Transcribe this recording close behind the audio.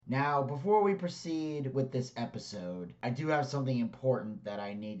Now, before we proceed with this episode, I do have something important that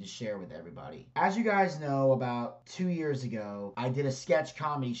I need to share with everybody. As you guys know, about 2 years ago, I did a sketch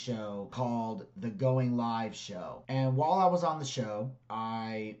comedy show called The Going Live Show. And while I was on the show,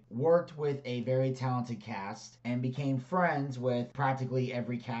 I worked with a very talented cast and became friends with practically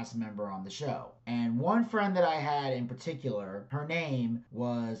every cast member on the show. And one friend that I had in particular, her name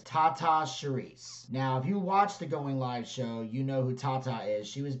was Tata Charisse. Now, if you watch the Going Live show, you know who Tata is.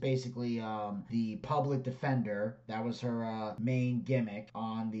 She was basically the public defender. That was her main gimmick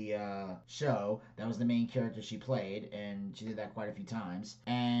on the show. That was the main character she played, and she did that quite a few times.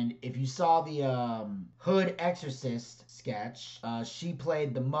 And if you saw the Hood Exorcist sketch, she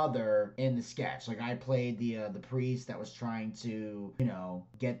played the mother in the sketch. Like, I played the priest that was trying to,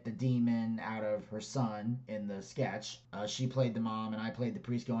 get the demon out of her son in the sketch. She played the mom, and I played the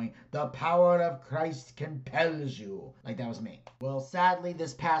priest going, "The power of Christ compels you." Like, that was me. Well, sadly,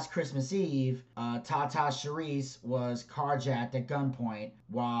 this past Christmas Eve, Tata Charisse was carjacked at gunpoint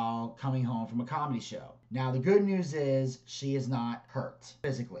while coming home from a comedy show. Now, the good news is she is not hurt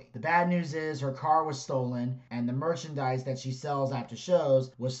physically. The bad news is her car was stolen, and the merchandise that she sells after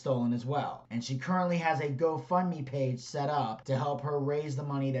shows was stolen as well. And she currently has a GoFundMe page set up to help her raise the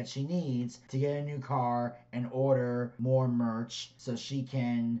money that she needs to get a new car and order more merch so she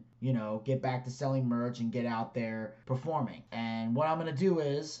can, get back to selling merch and get out there performing. And what I'm going to do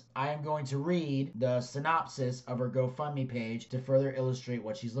is I am going to read the synopsis of her GoFundMe page to further illustrate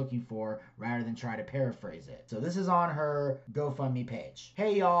what she's looking for rather than try to paraphrase it. So this is on her GoFundMe page.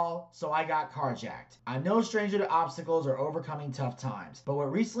 "Hey y'all, so I got carjacked. I'm no stranger to obstacles or overcoming tough times, but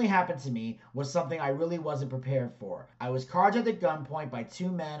what recently happened to me was something I really wasn't prepared for. I was carjacked at gunpoint by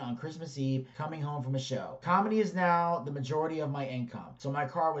two men on Christmas Eve coming home from a show. Comedy is now the majority of my income, so my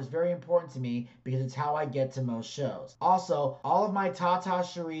car was very important to me because it's how I get to most shows. Also, all of my Tata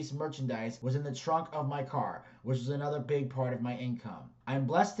Charisse merchandise was in the trunk of my car, which was another big part of my income. I'm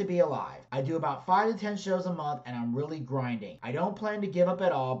blessed to be alive. I do about 5 to 10 shows a month and I'm really grinding. I don't plan to give up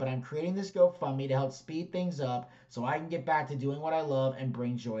at all, but I'm creating this GoFundMe to help speed things up so I can get back to doing what I love and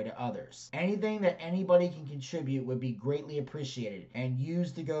bring joy to others. Anything that anybody can contribute would be greatly appreciated and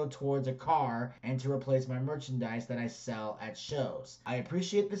used to go towards a car and to replace my merchandise that I sell at shows. I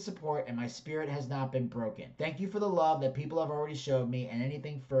appreciate the support and my spirit has not been broken. Thank you for the love that people have already showed me, and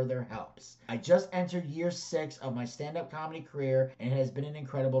anything further helps. I just entered year 6 of my stand-up comedy career and it has been an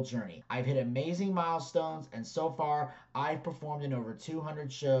incredible journey. I've hit amazing milestones, and so far I've performed in over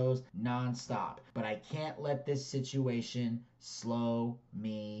 200 shows non-stop, but I can't let this situation slow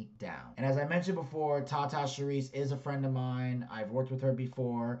me down. And as I mentioned before, Tata Charisse is a friend of mine. I've worked with her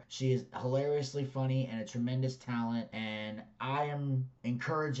before. She is hilariously funny and a tremendous talent, and I am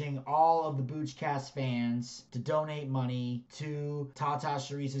encouraging all of the Boochcast fans to donate money to Tata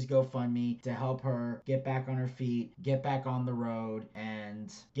Charisse's GoFundMe to help her get back on her feet, get back on the road,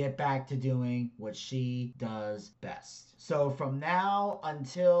 and get back to doing what she does best. So from now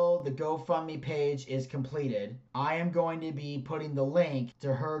until the GoFundMe page is completed, I am going to be putting the link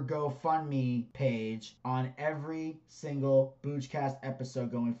to her GoFundMe page on every single Boochcast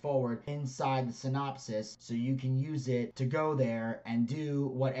episode going forward inside the synopsis, so you can use it to go there and do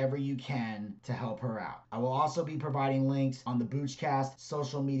whatever you can to help her out. I will also be providing links on the Boochcast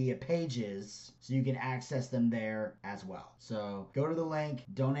social media pages so you can access them there as well. So go to the link,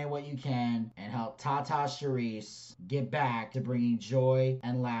 donate what you can, and help Tata Charisse get back to bringing joy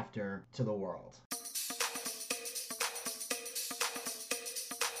and laughter to the world.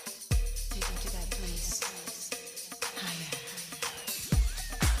 Take me to that place. Higher.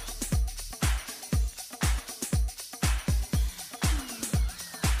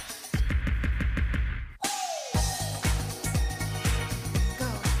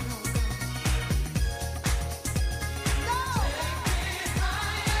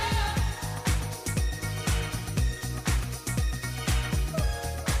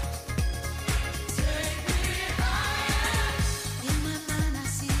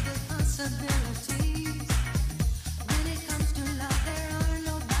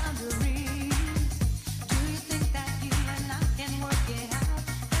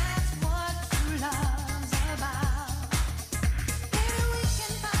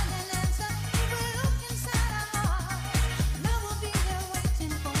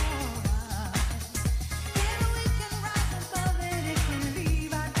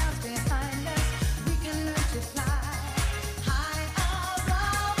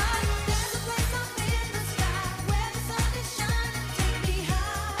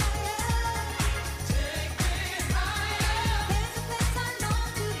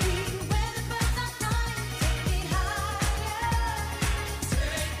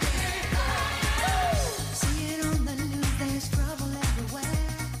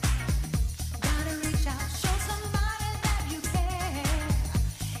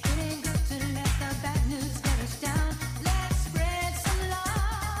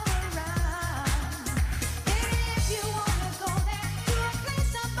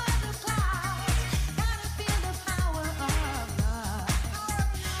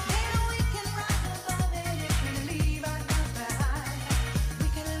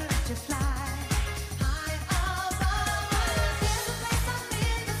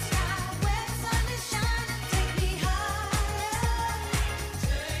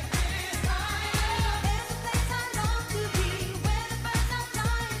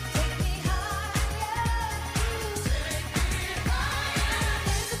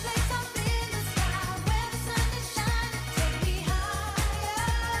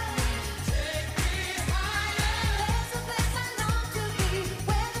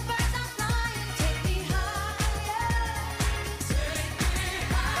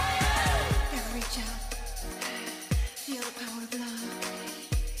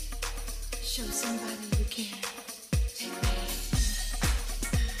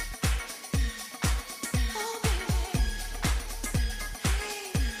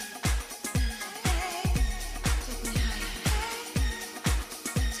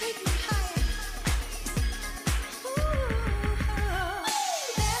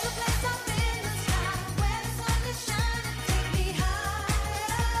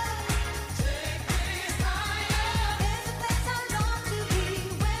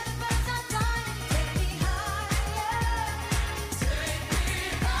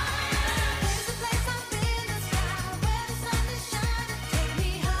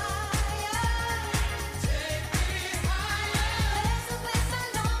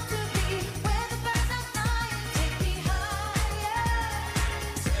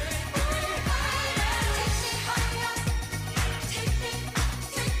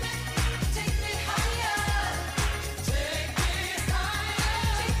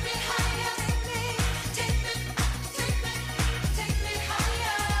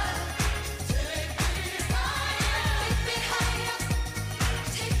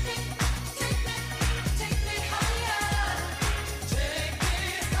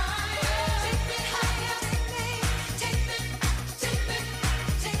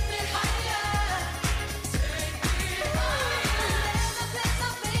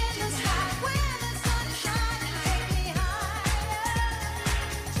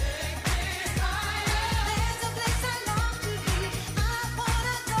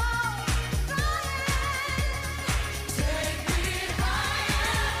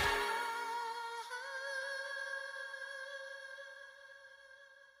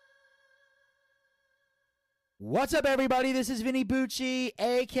 What's up, everybody? This is Vinny Bucci,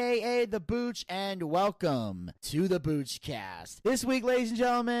 aka The Booch, and welcome to the Boochcast. This week, ladies and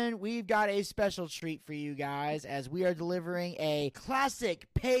gentlemen, we've got a special treat for you guys as we are delivering a classic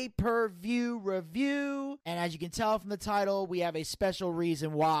pay-per-view review. And as you can tell from the title, we have a special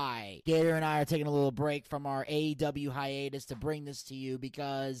reason why Gator and I are taking a little break from our AEW hiatus to bring this to you,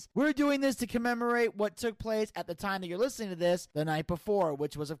 because we're doing this to commemorate what took place at the time that you're listening to this the night before,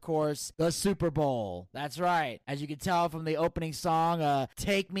 which was, of course, the Super Bowl. That's right. As you can tell from the opening song,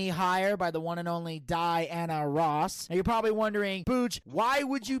 Take Me Higher by the one and only Diana Ross. Now you're probably wondering, Booch, why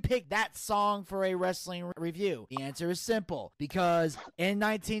would you pick that song for a wrestling review? The answer is simple. Because in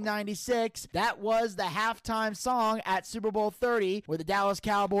 1996, that was the halftime song at Super Bowl 30, where the Dallas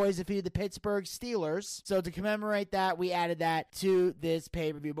Cowboys defeated the Pittsburgh Steelers. So to commemorate that, we added that to this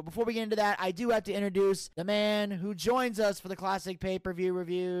pay-per-view. But before we get into that, I do have to introduce the man who joins us for the classic pay-per-view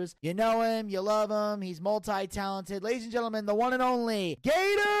reviews. You know him, you love him, he's multi-talented. Ladies and gentlemen, the one and only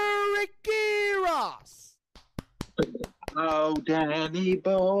Gator Ricky Ross. Oh, Danny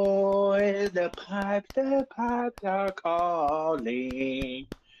boy, the pipes are calling.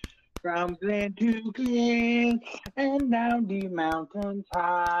 From glen to glen and down the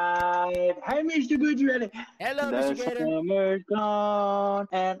mountainside. Hey, Mr. Boots, ready? Hello, The Mr. Gator. summer's gone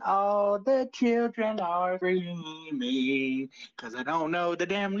and all the children are screaming, 'cause I don't know the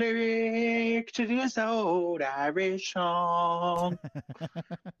damn lyrics to this old Irish song.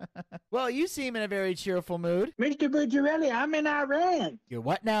 Well, you seem in a very cheerful mood. Mr. Bucciarelli, I'm in Iran. You're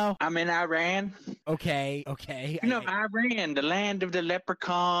what now? I'm in Iran. Okay. You know, Iran, the land of the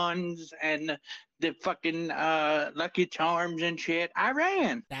leprechauns and the fucking Lucky Charms and shit.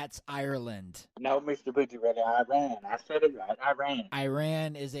 Iran. That's Ireland. No, Mr. Bucciarelli, Iran. I said it right. Iran.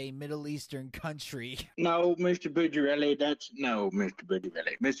 Iran is a Middle Eastern country. No, Mr. Bucciarelli, no, Mr.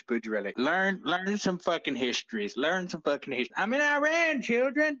 Bucciarelli. Mr. Bucciarelli, learn some fucking histories. Learn some fucking history. I'm in Iran,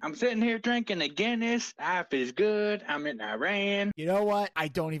 children. I'm sitting here drinking a Guinness. Life is good. I'm in Iran. You know what? I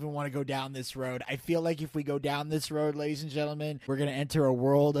don't even want to go down this road. I feel like if we go down this road, ladies and gentlemen, we're going to enter a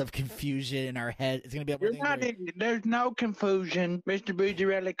world of confusion in our head. It's going to be There's no confusion, Mr.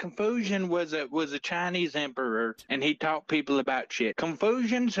 Bucciarelli. Confusion was a Chinese emperor, and he taught people about shit.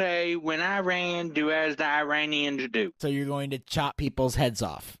 Confusion say, when Iran, do as the Iranians do. So you're going to chop people's heads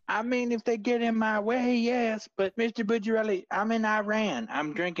off. I mean, if they get in my way, yes. But Mr. Bucciarelli, I'm in Iran.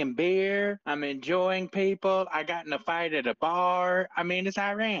 I'm drinking beer. I'm enjoying people. I got in a fight at a bar. I mean, it's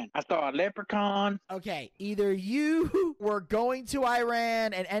Iran. I saw a leprechaun. Okay, either you were going to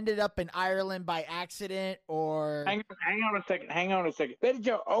Iran and ended up in Ireland by accident, or... Hang on a second. Betty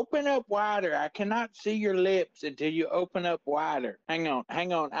Joe, open up wider. I cannot see your lips until you open up wider. Hang on.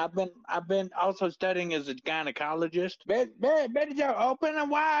 I've been also studying as a gynecologist. Betty Joe, open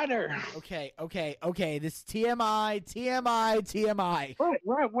them wider. Okay. This TMI.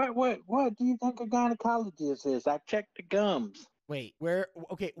 What do you think a gynecologist is? I checked the gums. Wait, where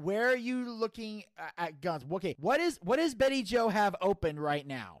are you looking at guns? Okay, what does Betty Joe have open right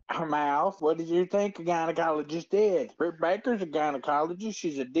now? Her mouth. What did you think a gynecologist did? Britt Baker's a gynecologist.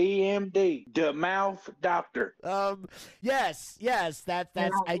 She's a DMD, the mouth doctor. Yes, that's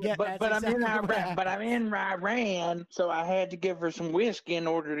I get. But that's I'm in exactly what Iran. But I'm in Iran, so I had to give her some whiskey in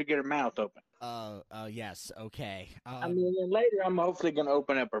order to get her mouth open. Yes, okay. I mean, and later I'm hopefully gonna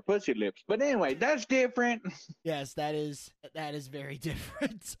open up her pussy lips. But anyway, that's different. Yes, that is very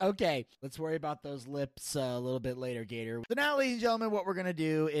different. Okay, let's worry about those lips a little bit later, Gator. So now, ladies and gentlemen, what we're gonna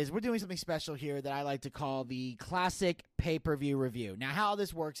do is we're doing something special here that I like to call the classic pay-per-view review. Now, how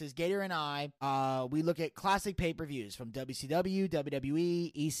this works is Gator and I, we look at classic pay-per-views from WCW,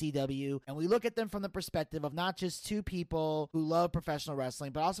 WWE, ECW, and we look at them from the perspective of not just two people who love professional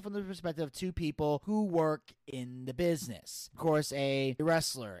wrestling, but also from the perspective of two people who work in the business. Of course, a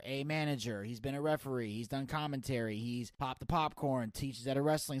wrestler, a manager, he's been a referee, he's done commentary, he's popped the popcorn, teaches at a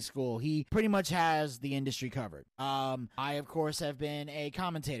wrestling school. He pretty much has the industry covered. I, of course, have been a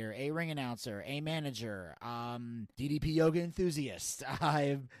commentator, a ring announcer, a manager, DDP yoga enthusiast.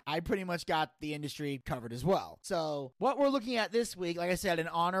 I pretty much got the industry covered as well. So what we're looking at this week, like I said, in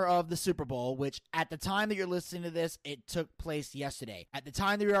honor of the Super Bowl, which at the time that you're listening to this, it took place yesterday. At the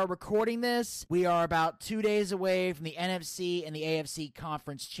time that we are recording this, we are about 2 days away from the NFC and the AFC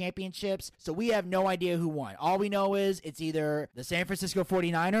Conference Championships. So we have no idea who won. All we know is it's either the San Francisco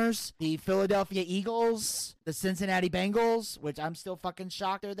 49ers, the Philadelphia Eagles, the Cincinnati Bengals, which I'm still fucking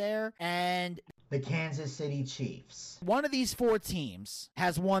shocked they're there, and the Kansas City Chiefs. One of these four teams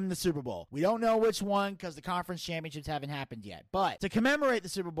has won the Super Bowl. We don't know which one because the conference championships haven't happened yet. But to commemorate the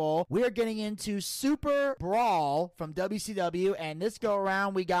Super Bowl, we are getting into Superbrawl from WCW, and this go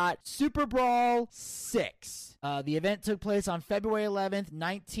around we got Superbrawl 6. The event took place on February 11th,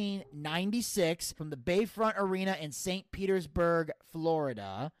 1996 from the Bayfront Arena in St. Petersburg,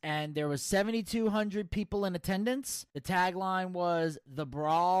 Florida. And there was 7,200 people in attendance. The tagline was "The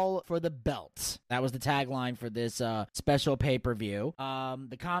Brawl for the Belt." That was the tagline for this special pay-per-view.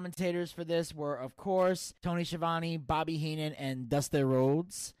 The commentators for this were, of course, Tony Schiavone, Bobby Heenan, and Dusty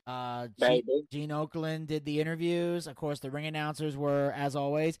Rhodes. Gene Okerlund did the interviews. Of course, the ring announcers were, as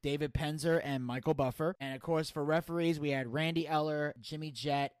always, David Penzer and Michael Buffer. And, of course, for referees, we had Randy Eller, Jimmy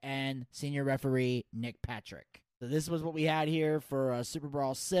Jett, and senior referee Nick Patrick. So this was what we had here for Super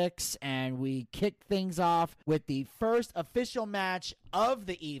Brawl 6, and we kicked things off with the first official match of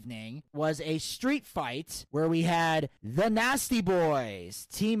the evening. Was a street fight where we had the Nasty Boys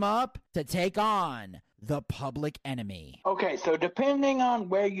team up to take on the Public Enemy. Okay, so depending on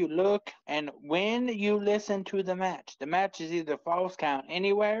where you look and when you listen to the match is either Falls Count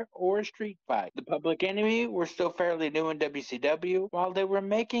Anywhere or a street fight. The Public Enemy were still fairly new in WCW, while they were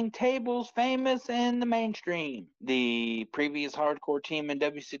making tables famous in the mainstream. The previous hardcore team in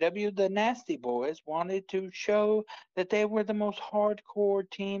WCW, the Nasty Boys, wanted to show that they were the most hardcore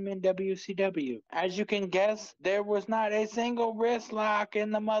team in WCW. As you can guess, there was not a single wrist lock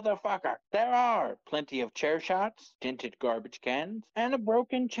in the motherfucker. There are plenty of chair shots, tinted garbage cans, and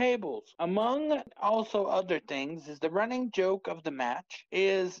broken tables. Among also other things is the running joke of the match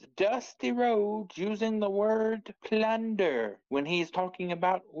is Dusty Rhodes using the word plunder when he's talking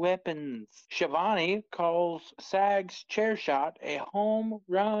about weapons. Schiavone calls Sag's chair shot a home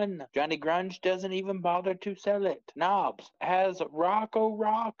run. Johnny Grunge doesn't even bother to sell it. Knobs has Rocco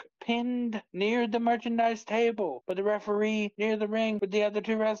Rock pinned near the merchandise table, but the referee near the ring with the other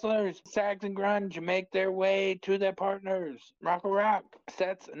two wrestlers. Sags and Grunge make their way to their partners. Rocco Rock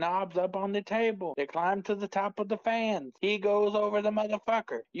sets Knobs up on the table. They climb to the top of the fans. He goes over the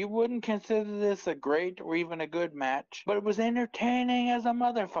motherfucker. You wouldn't consider this a great or even a good match, but it was entertaining as a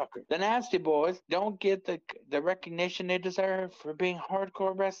motherfucker. The Nasty Boys don't get the recognition they deserve for being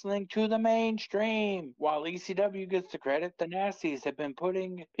hardcore wrestling to the mainstream. While ECW gets the credit, the Nasties have been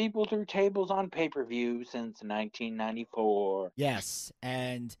putting people through tables on pay-per-view since 1994. Yes,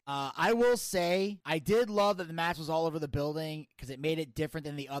 and I will say I did love that the match was all over the building because it made it different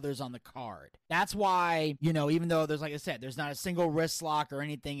than the others on the card. That's why, even though there's, like I said, there's not a single wrist lock or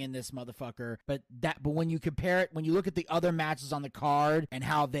anything in this motherfucker, but when you compare it, when you look at the other matches on the card and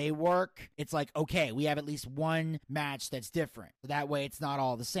how they work, it's like, okay, we have at least one match that's different. So that way it's not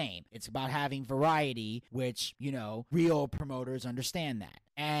all the same. It's about having variety, which, real promoters understand that.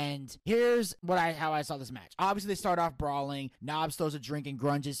 And here's how I saw this match. Obviously, they start off brawling. Knobs throws a drink in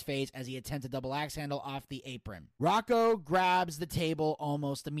Grunge's face as he attempts a double axe handle off the apron. Rocco grabs the table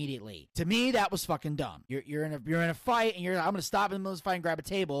almost immediately. To me, that was fucking dumb. You're in a fight, and I'm gonna stop in the middle of this fight and grab a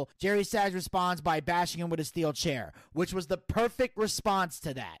table. Jerry Sags responds by bashing him with a steel chair, which was the perfect response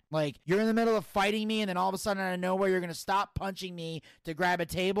to that. Like, you're in the middle of fighting me, and then all of a sudden, out of nowhere, you're gonna stop punching me to grab a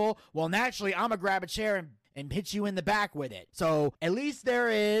table. Well, naturally, I'm gonna grab a chair and hit you in the back with it. So at least there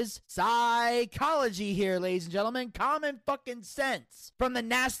is psychology here, ladies and gentlemen. Common fucking sense from the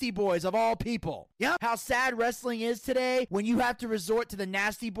Nasty Boys of all people. Yep. How sad wrestling is today when you have to resort to the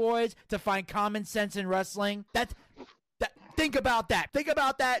Nasty Boys to find common sense in wrestling. Think about that. Think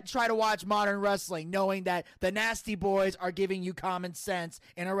about that and try to watch modern wrestling knowing that the Nasty Boys are giving you common sense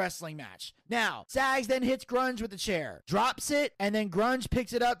in a wrestling match. Now, Sags then hits Grunge with the chair, drops it, and then Grunge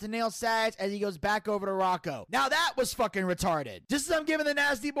picks it up to nail Sags as he goes back over to Rocco. Now that was fucking retarded. Just as I'm giving the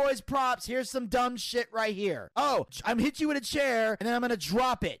Nasty Boys props, here's some dumb shit right here. Oh, I'm hit you with a chair, and then I'm gonna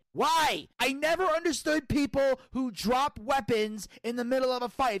drop it. Why? I never understood people who drop weapons in the middle of a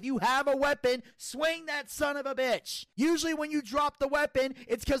fight. If you have a weapon, swing that son of a bitch. Usually when you drop the weapon,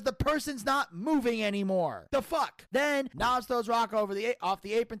 it's because the person's not moving anymore. The fuck? Then Knobs throws Rocco off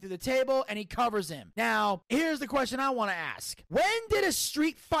the apron through the table, and he covers him. Now, here's the question I want to ask. When did a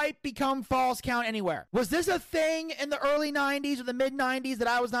street fight become Falls Count Anywhere? Was this a thing in the early 90s or the mid-90s that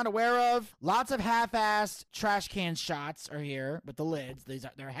I was not aware of? Lots of half-assed trash can shots are here with the lids.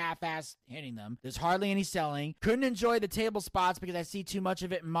 They're half-assed hitting them. There's hardly any selling. Couldn't enjoy the table spots because I see too much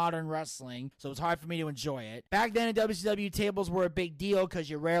of it in modern wrestling, so it's hard for me to enjoy it. Back then in WCW, tables were a big deal because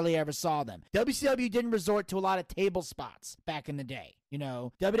you rarely ever saw them. WCW didn't resort to a lot of table spots back in the day. You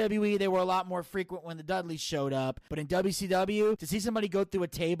know, WWE, they were a lot more frequent when the Dudleys showed up, but in WCW, to see somebody go through a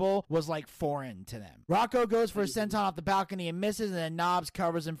table was like foreign to them. Rocco goes for a senton off the balcony and misses, and then Knobbs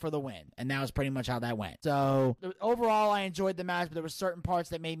covers him for the win. And that was pretty much how that went. So overall, I enjoyed the match, but there were certain parts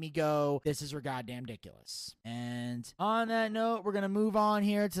that made me go, this is goddamn ridiculous. And on that note, we're going to move on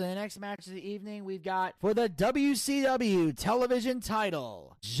here to the next match of the evening. We've got for the WCW television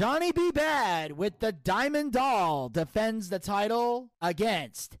title, Johnny B. Bad with the Diamond Doll defends the title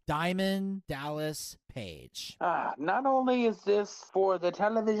against Diamond Dallas Page. Not only is this for the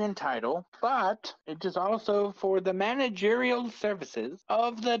television title, but it is also for the managerial services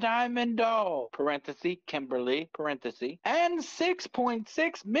of the Diamond Doll, parenthesis, Kimberly, parenthesis, and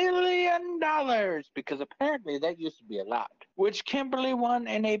 $6.6 million, because apparently that used to be a lot, which Kimberly won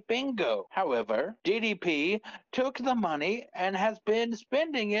in a bingo. However, DDP took the money and has been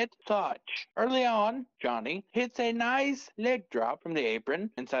spending it such. Early on, Johnny hits a nice leg drop from the apron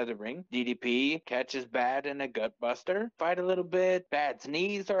inside the ring. DDP catches Bad in a gut buster. Fight a little bit. Bad's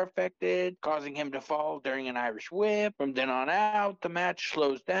knees are affected, causing him to fall during an Irish whip. From then on out, the match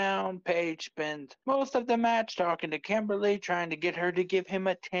slows down. Page spends most of the match talking to Kimberly, trying to get her to give him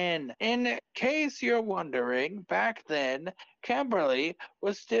a 10. In case you're wondering, back then, Kimberly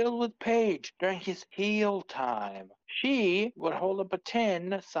was still with Page during his heel time. She would hold up a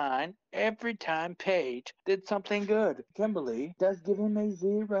 10 sign every time Page did something good. Kimberly does give him a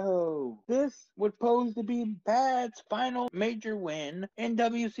 0. This would pose to be Bad's final major win in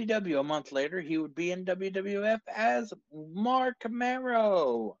WCW. A month later, he would be in WWF as Mark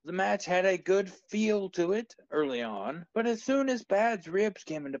Marrow. The match had a good feel to it early on, but as soon as Bad's ribs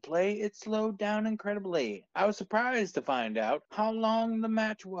came into play, it slowed down incredibly. I was surprised to find out how long the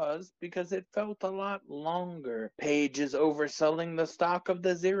match was because it felt a lot longer. Page's overselling the stock of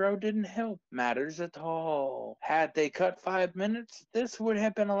the 0 didn't help matters at all. Had they cut 5 minutes, this would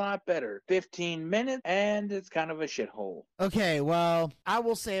have been a lot better. 15 minutes, and it's kind of a shithole. Okay, well, I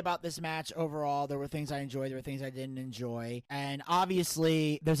will say about this match overall, there were things I enjoyed, there were things I didn't enjoy, and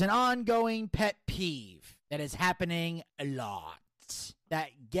obviously, there's an ongoing pet peeve that is happening a lot that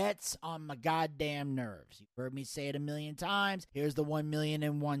gets on my goddamn nerves. You've heard me say it a million times. Here's the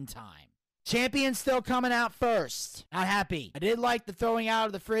 1,000,001 time. Champion still coming out first. Not happy. I did like the throwing out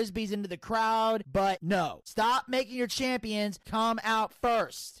of the frisbees into the crowd, but no. Stop making your champions come out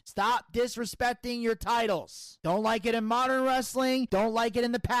first. Stop disrespecting your titles. Don't like it in modern wrestling. Don't like it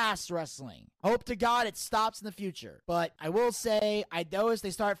in the past wrestling. Hope to God it stops in the future. But I will say, I noticed they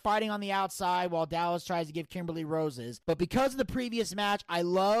start fighting on the outside while Dallas tries to give Kimberly roses. But because of the previous match, I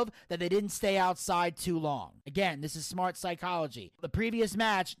love that they didn't stay outside too long. Again, this is smart psychology. The previous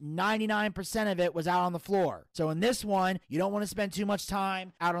match, 99% of it was out on the floor. So in this one, you don't want to spend too much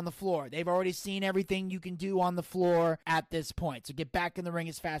time out on the floor. They've already seen everything you can do on the floor at this point. So get back in the ring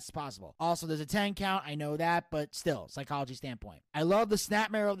as fast as possible. Also, there's a 10 count. I know that, but still, psychology standpoint. I love the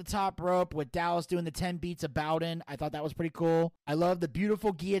snapmare of the top rope with Dallas doing the 10 beats of Bowden. I thought that was pretty cool. I love the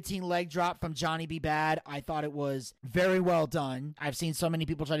beautiful guillotine leg drop from Johnny B. Bad. I thought it was very well done. I've seen so many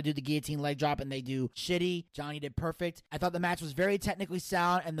people try to do the guillotine leg drop and they do shitty. Johnny did perfect. I thought the match was very technically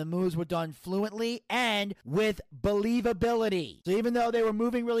sound and the moves were done fluently and with believability. So even though they were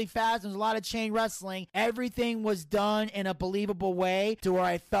moving really fast, there was a lot of chain wrestling, everything was done in a believable way to where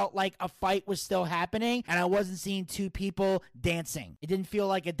I felt like a fight was still happening and I wasn't seeing two people dancing. It didn't feel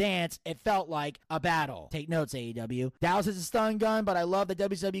like a dance. It felt like a battle. Take notes, AEW. Dallas is a stun gun, but I love that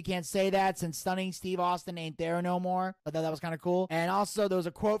WCW can't say that since stunning Steve Austin ain't there no more. I thought that was kind of cool. And also, there was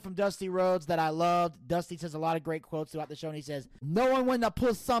a quote from Dusty Rhodes that I loved. Dusty says a lot of great quotes throughout the show, and he says, "Knowing when to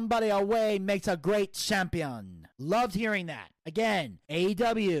pull somebody away makes a great champion." Loved hearing that. Again,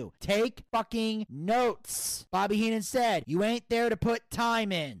 AEW, take fucking notes. Bobby Heenan said, "You ain't there to put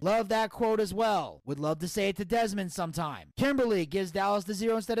time in." Love that quote as well. Would love to say it to Desmond sometime. Kimberly gives Dallas the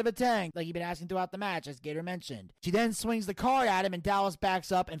 0 instead of a 10, like he'd been asking throughout the match, as Gator mentioned. She then swings the card at him, and Dallas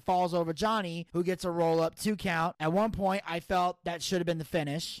backs up and falls over Johnny, who gets a roll-up 2 count. At one point, I felt that should have been the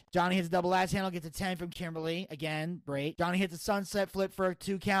finish. Johnny hits a double axe handle, gets a 10 from Kimberly. Again, great. Johnny hits a sunset flip for a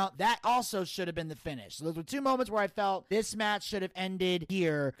 2 count. That also should have been the finish. So those were 2 moments where I felt this match should have ended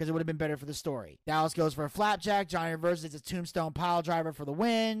here because it would have been better for the story. Dallas goes for a flapjack. Johnny reverses a tombstone pile driver for the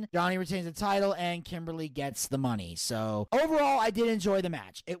win. Johnny retains the title, and Kimberly gets the money. So overall, I did enjoy the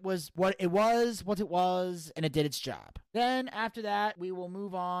match. It was what it was, and it did its job. Then after that, we will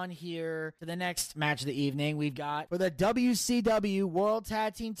move on here to the next match of the evening. We've got for the WCW World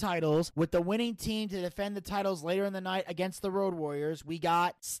Tag Team titles with the winning team to defend the titles later in the night against the Road Warriors. We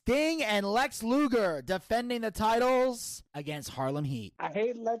got Sting and Lex Luger defending the titles against Harlem Heat. I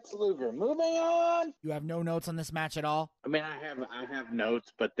hate Lex Luger. Moving on. You have no notes on this match at all? I mean, I have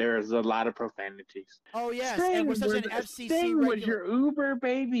notes, but there's a lot of profanities. Oh, yes, Sting and we're such an was- FCC Sting was regular. your uber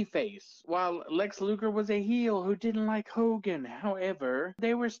baby face, while Lex Luger was a heel who didn't like Hogan. However,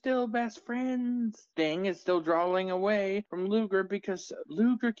 they were still best friends. Sting is still drawing away from Luger because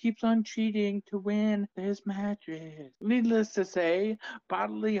Luger keeps on cheating to win his matches. Needless to say,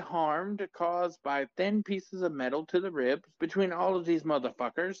 bodily harm caused by thin pieces of metal to the ribs between all of these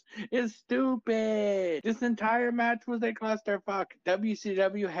motherfuckers is stupid. This entire match was a clusterfuck.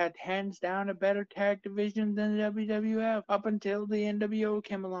 WCW had hands down a better tag division than the WWF up until the NWO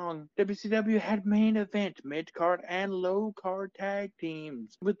came along. WCW had main event, mid-card, and low-card tag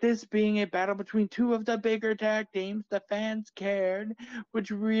teams. With this being a battle between two of the bigger tag teams, the fans cared, which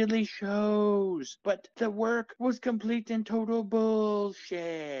really shows. But the work was complete and total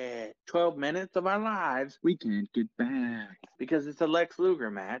bullshit. 12 minutes of our lives we can't get back because it's a Lex Luger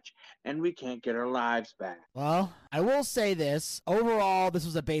match and we can't get our lives back. Well, I will say this. Overall, this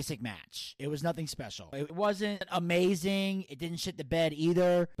was a basic match. It was nothing special. It wasn't amazing. It didn't shit the bed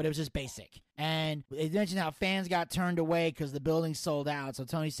either, but it was just basic. And they mentioned how fans got turned away because the building sold out. So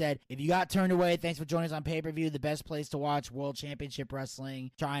Tony said, if you got turned away, thanks for joining us on pay-per-view, the best place to watch World Championship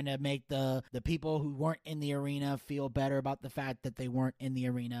Wrestling, trying to make the people who weren't in the arena feel better about the fact that they weren't in the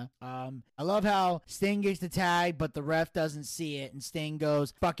arena. I love how Sting gets the tag, but the ref doesn't see it, and Sting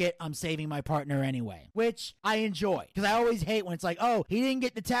goes, fuck it, I'm saving my partner anyway, which I enjoy, because I always hate when it's like, oh, he didn't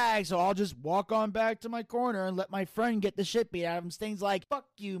get the tag, so I'll just walk on back to my corner and let my friend get the shit beat out of him. Sting's like, fuck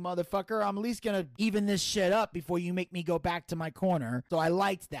you, motherfucker, I'm at least gonna even this shit up before you make me go back to my corner. So I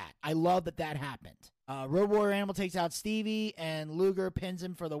liked that. I love that happened. Road Warrior Animal takes out Stevie, and Luger pins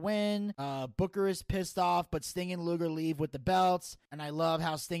him for the win. Booker is pissed off, but Sting and Luger leave with the belts. And I love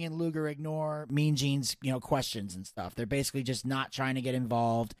how Sting and Luger ignore Mean Gene's, questions and stuff. They're basically just not trying to get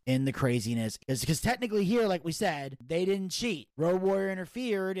involved in the craziness. Because technically here, like we said, they didn't cheat. Road Warrior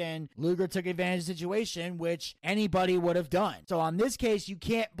interfered, and Luger took advantage of the situation, which anybody would have done. So on this case, you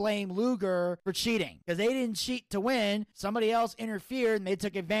can't blame Luger for cheating, because they didn't cheat to win. Somebody else interfered, and they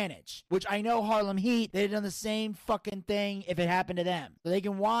took advantage, which I know Harlem Heat, they'd have done the same fucking thing if it happened to them. So they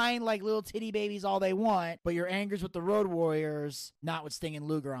can whine like little titty babies all they want, but your anger's with the Road Warriors, not with Sting and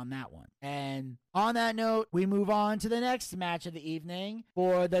Luger on that one. And on that note, we move on to the next match of the evening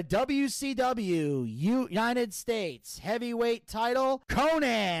for the WCW United States Heavyweight title.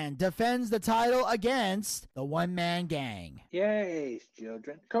 Conan defends the title against the One Man Gang. Yay,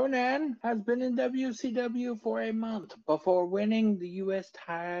 children. Conan has been in WCW for a month before winning the U.S.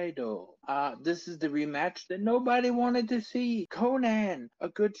 title. This is the rematch that nobody wanted to see. Conan, a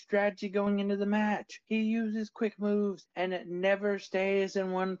good strategy going into the match. He uses quick moves and it never stays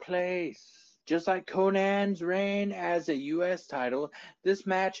in one place. Just like Conan's reign as a U.S. title, this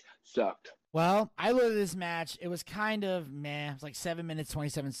match sucked. Well, I looked at this match. It was kind of meh. It was like 7 minutes,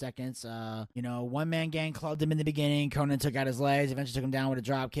 27 seconds. One Man Gang clubbed him in the beginning. Conan took out his legs, eventually took him down with a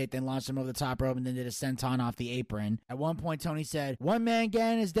drop kick, then launched him over the top rope, and then did a senton off the apron. At one point, Tony said, One Man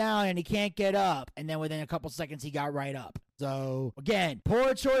Gang is down and he can't get up. And then within a couple seconds, he got right up. So, again,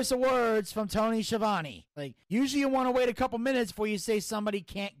 poor choice of words from Tony Schiavone. Like, usually you want to wait a couple minutes before you say somebody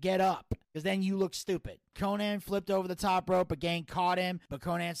can't get up, because then you look stupid. Conan flipped over the top rope. Gang caught him, but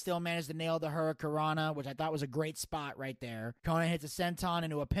Conan still managed to nail the Hurricanrana, which I thought was a great spot right there. Conan hits a senton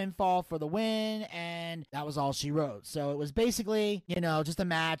into a pinfall for the win, and that was all she wrote. So it was basically, just a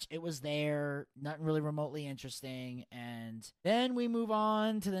match. It was there, nothing really remotely interesting. And then we move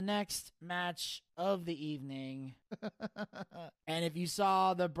on to the next match of the evening. And if you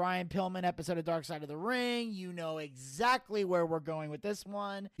saw the Brian Pillman episode of Dark Side of the Ring, you know exactly where we're going with this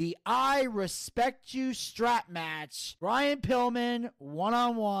one. The I Respect You strap match. Brian Pillman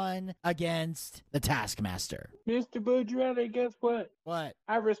one-on-one against the Taskmaster. Mr. Boudreaux, guess what? What?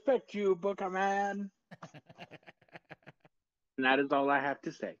 I respect you, Booker Man. And that is all I have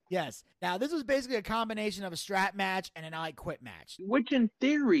to say. Yes. Now, this was basically a combination of a strap match and an I Quit match. Which, in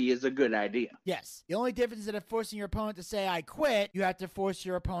theory, is a good idea. Yes. The only difference is that of forcing your opponent to say, I quit, you have to force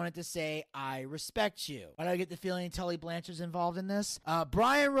your opponent to say, I respect you. Why do I get the feeling Tully Blanchard's involved in this?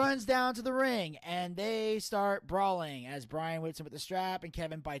 Brian runs down to the ring, and they start brawling as Brian whips him with the strap, and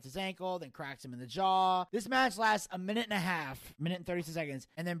Kevin bites his ankle, then cracks him in the jaw. This match lasts a minute and a half, minute and 30 seconds,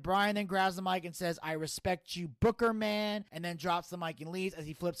 and then Brian then grabs the mic and says, I respect you, Booker Man, and then drops the mic and leaves as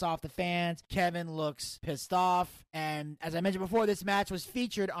he flips off the fans. Kevin looks pissed off, and as I mentioned before, this match was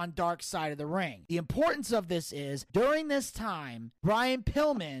featured on Dark Side of the Ring. The importance of this is, during this time, Brian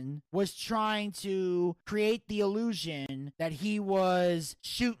Pillman was trying to create the illusion that he was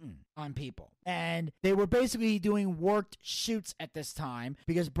shooting on people. And they were basically doing worked shoots at this time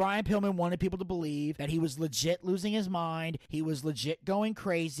because Brian Pillman wanted people to believe that he was legit losing his mind. He was legit going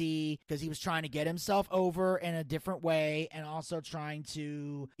crazy because he was trying to get himself over in a different way and also trying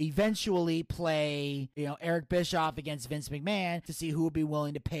to eventually play, Eric Bischoff against Vince McMahon to see who would be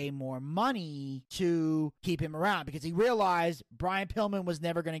willing to pay more money to keep him around, because he realized Brian Pillman was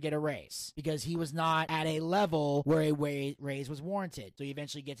never going to get a raise because he was not at a level where a raise was warranted. So he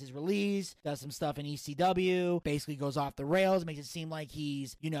eventually gets his release, does some stuff in ECW, basically goes off the rails, makes it seem like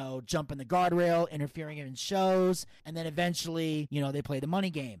he's, jumping the guardrail, interfering in shows, and then eventually, they play the money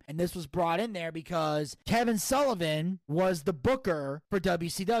game. And this was brought in there because Kevin Sullivan was the booker for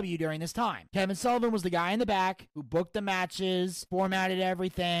WCW during this time. Kevin Sullivan was the guy in the back who booked the matches, formatted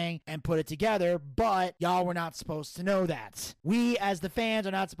everything, and put it together, but y'all were not supposed to know that. We, as the fans,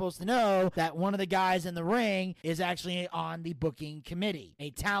 are not supposed to know that one of the guys in the ring is actually on the booking committee.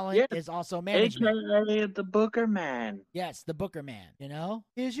 A talent is also management. AKA the Booker Man. Yes, the Booker Man,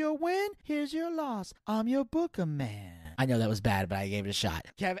 Here's your win, here's your loss. I'm your Booker Man. I know that was bad, but I gave it a shot.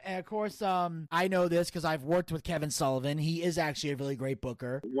 Kevin, and of course, I know this because I've worked with Kevin Sullivan. He is actually a really great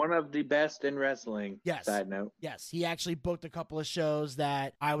booker. One of the best in wrestling. Yes. Side note. Yes, he actually booked a couple of shows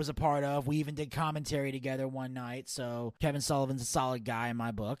that I was a part of. We even did commentary together one night. So Kevin Sullivan's a solid guy in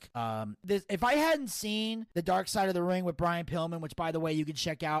my book. If I hadn't seen The Dark Side of the Ring with Brian Pillman, which, by the way, you can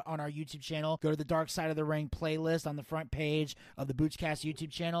check out on our YouTube channel, go to the Dark Side of the Ring playlist on the front page of the Boochcast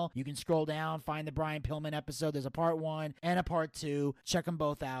YouTube channel. You can scroll down, find the Brian Pillman episode. There's a part 1 and a part 2. Check them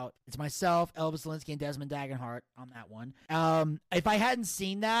both out. It's myself, Elvis Linsky, and Desmond Dagenhart on that one. If I hadn't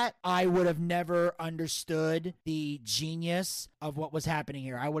seen that, I would have never understood the genius of what was happening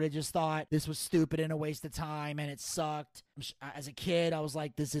here. I would have just thought this was stupid and a waste of time, and it sucked. As a kid, I was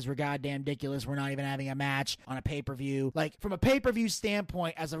like, this is goddamn ridiculous. We're not even having a match on a pay-per-view. Like, from a pay-per-view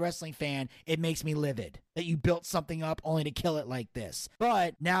standpoint, as a wrestling fan, it makes me livid that you built something up only to kill it like this.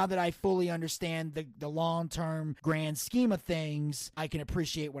 But now that I fully understand the long-term grand scheme of things, I can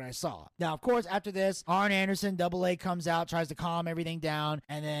appreciate what I saw. Now, of course, after this, Arn Anderson, Double A, comes out, tries to calm everything down,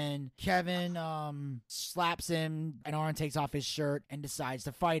 and then Kevin slaps him, and Arn takes off his shirt and decides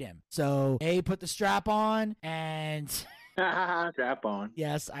to fight him. So A put the strap on, and... Strap on.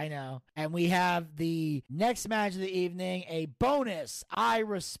 Yes, I know. And we have the next match of the evening, a bonus I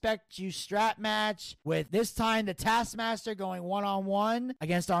Respect You strap match, with this time the Taskmaster going one-on-one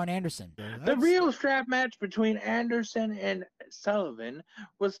against Arn Anderson. The real strap match between Anderson and Sullivan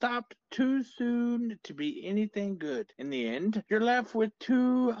was stopped too soon to be anything good. In the end, you're left with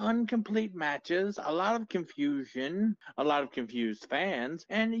 2 incomplete matches, a lot of confusion, a lot of confused fans,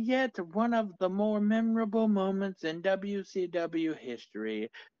 and yet one of the more memorable moments in WCW history.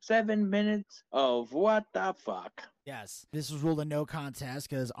 7 minutes of what the fuck. Yes, this was ruled a no contest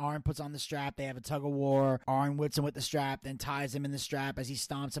because Arn puts on the strap. They have a tug of war. Arn whips him with the strap, then ties him in the strap as he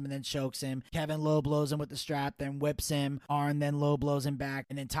stomps him and then chokes him. Kevin low blows him with the strap, then whips him. Arn then low blows him back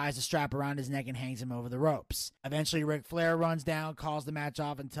and then ties the strap around his neck and hangs him over the ropes. Eventually, Ric Flair runs down, calls the match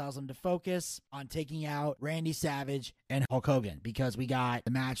off, and tells him to focus on taking out Randy Savage and Hulk Hogan, because we got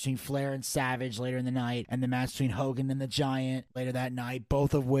the match between Flair and Savage later in the night and the match between Hogan and the Giant later that night,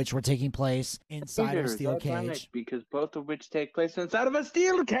 both of which were taking place inside of a steel cage. Because both of which take place inside of a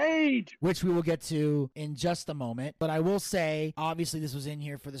steel cage, which we will get to in just a moment. But I will say, obviously, this was in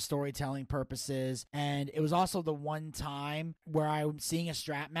here for the storytelling purposes, and it was also the one time where I'm seeing a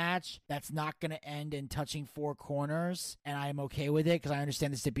strap match that's not going to end in touching 4 corners, and I am okay with it because I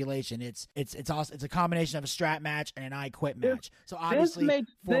understand the stipulation. It's a combination of a strap match and an I Quit match. So obviously, this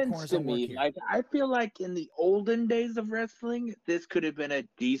makes 4 sense corners to don't work me. here. Like, I feel like in the olden days of wrestling, this could have been a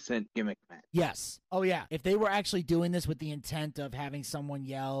decent gimmick match. Yes. Oh yeah. If they were actually doing this with the intent of having someone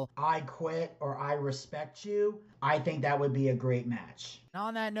yell, I quit or I respect you, I think that would be a great match. And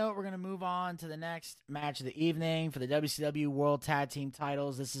on that note, we're going to move on to the next match of the evening for the WCW World Tag Team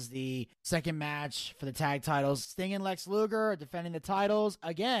titles. This is the second match for the tag titles. Sting and Lex Luger are defending the titles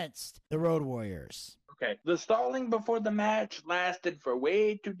against the Road Warriors. Okay. The stalling before the match lasted for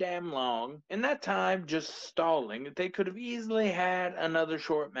way too damn long. In that time, just stalling, they could have easily had another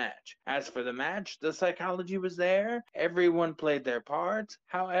short match. As for the match, the psychology was there. Everyone played their parts.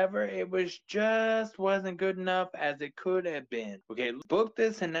 However, it wasn't good enough as it could have been. Okay, book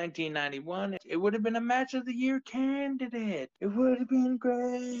this in 1991. It would have been a match of the year candidate. It would have been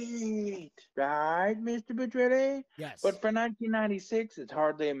great. Right, Mr. Petrilli? Yes. But for 1996, it's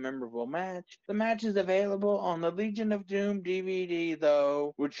hardly a memorable match. The match is available on the Legion of Doom DVD,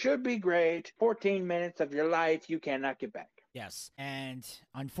 though, which should be great. 14 minutes of your life you cannot get back. Yes. And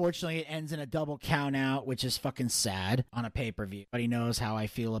unfortunately, it ends in a double count out, which is fucking sad on a pay-per-view. But he knows how I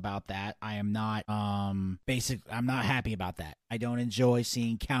feel about that. I am not, I'm not happy about that. I don't enjoy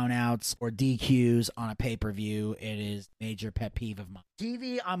seeing countouts or DQs on a pay-per-view. It is a major pet peeve of mine.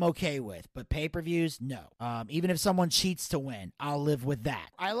 TV, I'm okay with, but pay-per-views, no. Even if someone cheats to win, I'll live with that.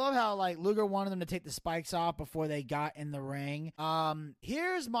 I love how, like, Luger wanted them to take the spikes off before they got in the ring.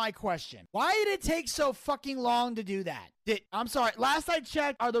 Here's my question. Why did it take so fucking long to do that? I'm sorry, last I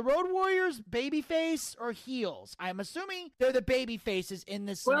checked, are the Road Warriors babyface or heels? I'm assuming they're the baby faces in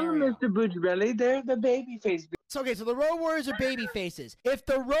this scenario. Well, Mr. Bucciarelli, they're the babyface. So, okay, so the Road Warriors are baby faces. If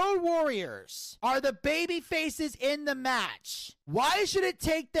the Road Warriors are the baby faces in the match, why should it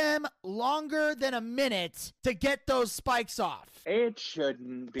take them longer than a minute to get those spikes off? It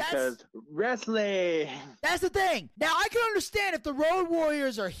shouldn't, because wrestling. That's the thing. Now, I can understand if the Road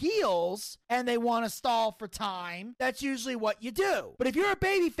Warriors are heels and they want to stall for time. That's usually what you do. But if you're a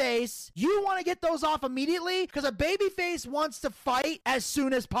babyface, you want to get those off immediately because a babyface wants to fight as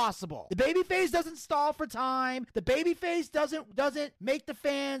soon as possible. The babyface doesn't stall for time. The babyface doesn't make the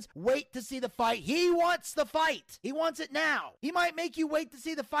fans wait to see the fight. He wants the fight. He wants it now. He might make you wait to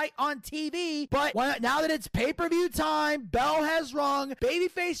see the fight on TV, but now that it's pay-per-view time, bell has rung,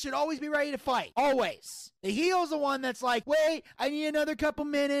 babyface should always be ready to fight. Always. The heel's the one that's like, wait, I need another couple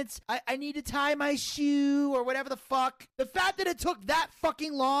minutes. I need to tie my shoe or whatever the fuck. The fact that it took that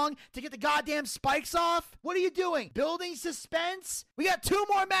fucking long to get the goddamn spikes off, what are you doing? Building suspense? We got 2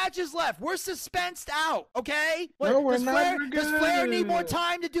 more matches left. We're suspensed out, okay? No, we're does not. Does Flair need more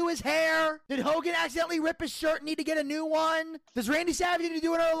time to do his hair? Did Hogan accidentally rip his shirt and need to get a new one? Does Randy Savage need to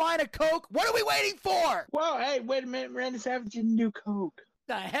do another line of coke? What are we waiting for? Well, hey, wait a minute. Randy Savage didn't do coke.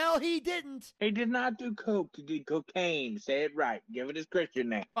 The hell he didn't. He did not do coke. He did cocaine. Say it right. Give it his Christian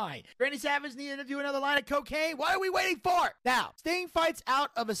name. Fine. Randy Savage needed to do another line of cocaine. What are we waiting for? Now, Sting fights out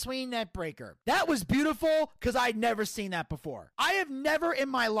of a swinging net breaker. That was beautiful because I'd never seen that before. I have never in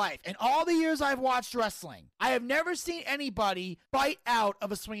my life, in all the years I've watched wrestling, I have never seen anybody fight out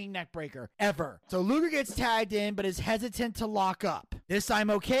of a swinging neck breaker, ever. So Luger gets tagged in, but is hesitant to lock up. This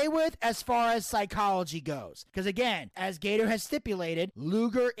I'm okay with as far as psychology goes. Because again, as Gator has stipulated,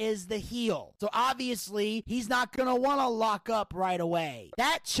 Luger is the heel. So obviously, he's not going to want to lock up right away.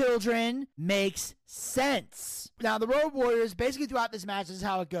 That, children, makes sense. Now, the Road Warriors, basically throughout this match, this is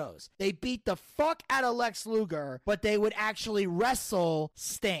how it goes. They beat the fuck out of Lex Luger, but they would actually wrestle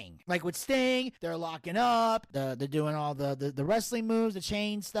Sting. Like with Sting, they're locking up, they're doing all the wrestling moves, the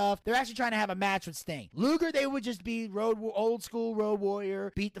chain stuff. They're actually trying to have a match with Sting. Luger, they would just be old school Road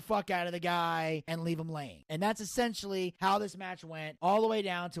Warrior, beat the fuck out of the guy, and leave him laying. And that's essentially how this match went, all the way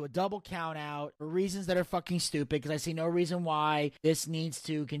down to a double count out for reasons that are fucking stupid, because I see no reason why this needs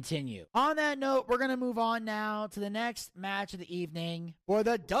to continue. On that note, we're going to move on now to the next match of the evening for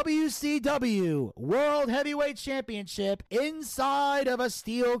the WCW World Heavyweight Championship inside of a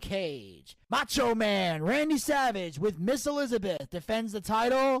steel cage. Macho Man Randy Savage with Miss Elizabeth defends the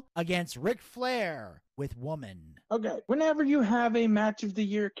title against Ric Flair with Woman. Okay, whenever you have a match of the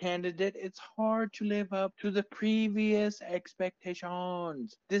year candidate, it's hard to live up to the previous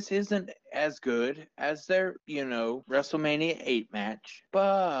expectations. This isn't as good as their, WrestleMania 8 match,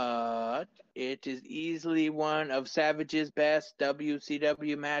 but it is easily one of Savage's best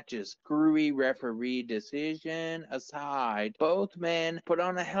WCW matches. Screwy referee decision aside, both men put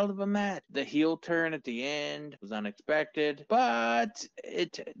on a hell of a match. The heel turn at the end was unexpected, but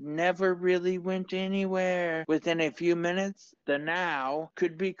it never really went anywhere. Within a few minutes, the Now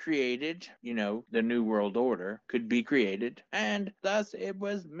could be created, the New World Order could be created, and thus it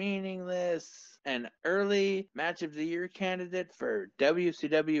was meaningless. An early match of the year candidate for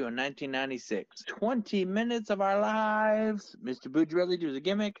WCW in 1996. 20 minutes of our lives. Mr. Bucciarelli, do the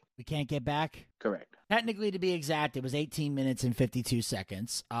gimmick. We can't get back? Correct. Technically, to be exact, it was 18 minutes and 52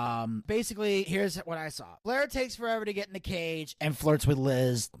 seconds. Basically, here's what I saw. Flair takes forever to get in the cage and flirts with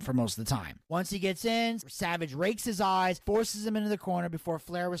Liz for most of the time. Once he gets in, Savage rakes his eyes, forces him into the corner before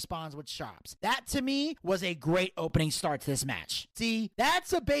Flair responds with chops. That, to me, was a great opening start to this match. See,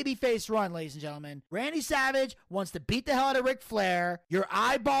 that's a babyface run, ladies and gentlemen. Randy Savage wants to beat the hell out of Ric Flair. You're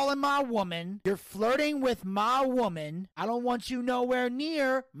eyeballing my woman. You're flirting with my woman. I don't want you nowhere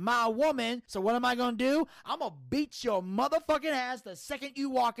near my woman. So what am I going to do? I'm going to beat your motherfucking ass the second you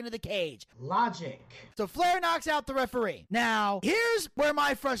walk into the cage. Logic. So Flair knocks out the referee. Now, here's where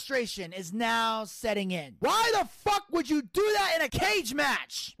my frustration is now setting in. Why the fuck would you do do that in a cage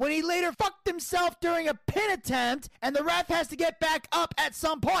match when he later fucked himself during a pin attempt and the ref has to get back up at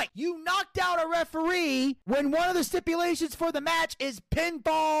some point. You knocked out a referee when one of the stipulations for the match is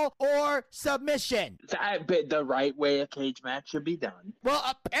pinfall or submission. But the right way a cage match should be done. Well,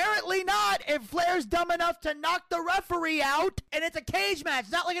 apparently not if Flair's dumb enough to knock the referee out and it's a cage match.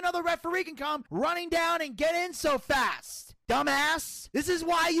 It's not like another referee can come running down and get in so fast. Dumbass. This is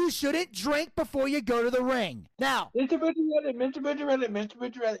why you shouldn't drink before you go to the ring. Now, Mr. Bucciarelli,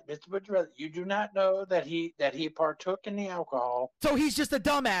 you do not know that he partook in the alcohol. so he's just a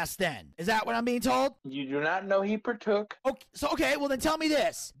dumbass then. Is that what I'm being told? You do not know he partook. Okay, well then tell me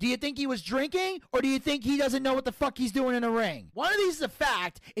this. Do you think he was drinking or do you think he doesn't know what the fuck he's doing in the ring? One of these is a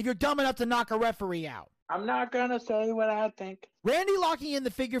fact if you're dumb enough to knock a referee out. I'm not gonna say what I think. Randy locking in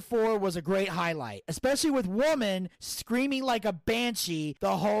the figure four was a great highlight, especially with Woman screaming like a banshee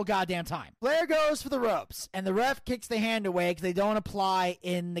the whole goddamn time. Flair goes for the ropes, and the ref kicks the hand away because they don't apply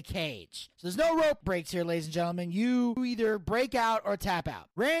in the cage. So there's no rope breaks here, ladies and gentlemen. You either break out or tap out.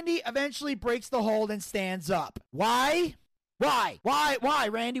 Randy eventually breaks the hold and stands up. Why? Why,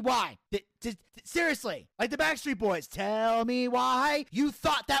 Randy? Why? Seriously, like the Backstreet Boys, tell me why you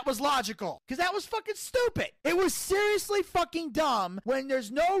thought that was logical. Because that was fucking stupid. It was seriously fucking dumb when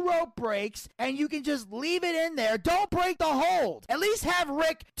there's no rope breaks and you can just leave it in there. Don't break the hold. At least have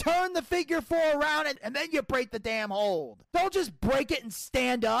Rick turn the figure four around and then you break the damn hold. Don't just break it and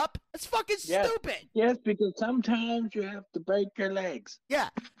stand up. That's fucking stupid. Yes, because sometimes you have to break your legs. Yeah.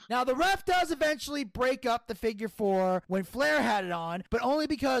 Now, the ref does eventually break up the figure four when Flair had it on, but only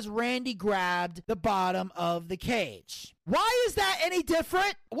because Randy grabbed the bottom of the cage. Why is that any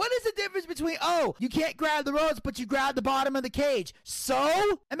different? What is the difference between, you can't grab the ropes, but you grab the bottom of the cage?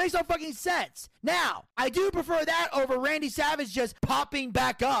 So? It makes no fucking sense. Now, I do prefer that over Randy Savage just popping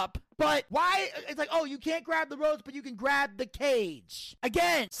back up. But why? It's like, you can't grab the ropes, but you can grab the cage.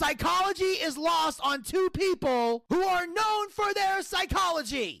 Again, psychology is lost on two people who are known for their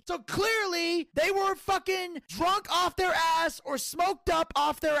psychology. So clearly, they were fucking drunk off their ass or smoked up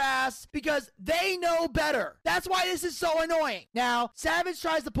off their ass because they know better. That's why this is so annoying. Now, Savage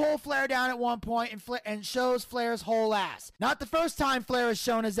tries to pull Flair down at one point and shows Flair's whole ass. Not the first time Flair has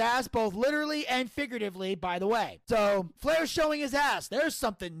shown his ass, both literally and figuratively, by the way. So, Flair's showing his ass. There's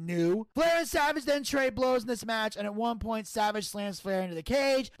something new. Flair and Savage then trade blows in this match, and at one point, Savage slams Flair into the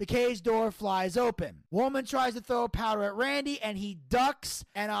cage. The cage door flies open. Woman tries to throw powder at Randy, and he ducks,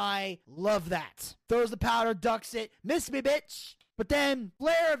 and I love that. Throws the powder, ducks it. Miss me, bitch. But then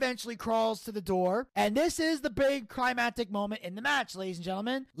Flair eventually crawls to the door, and this is the big climactic moment in the match, ladies and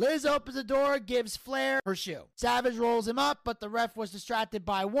gentlemen. Liz opens the door, gives Flair her shoe. Savage rolls him up, but the ref was distracted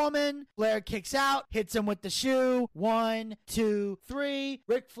by Woman. Flair kicks out, hits him with the shoe. 1, 2, 3.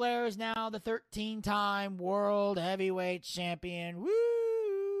 Ric Flair is now the 13-time World Heavyweight Champion. Woo!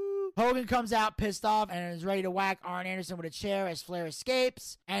 Hogan comes out pissed off and is ready to whack Arn Anderson with a chair as Flair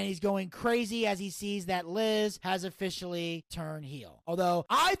escapes, and he's going crazy as he sees that Liz has officially turned heel. Although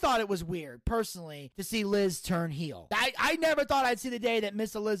I thought it was weird, personally, to see Liz turn heel. I never thought I'd see the day that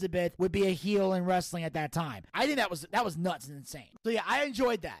Miss Elizabeth would be a heel in wrestling at that time. I think that was nuts and insane. So yeah, I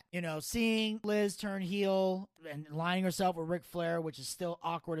enjoyed that. Seeing Liz turn heel and lining herself with Ric Flair, which is still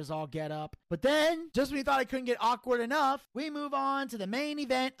awkward as all get up. But then, just when you thought it couldn't get awkward enough, we move on to the main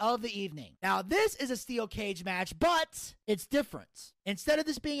event of the evening. Now, this is a steel cage match, but it's different. Instead of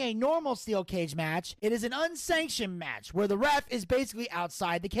this being a normal steel cage match, it is an unsanctioned match where the ref is basically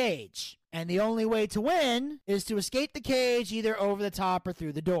outside the cage. And the only way to win is to escape the cage either over the top or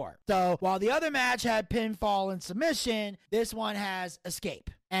through the door. So while the other match had pinfall and submission, this one has escape.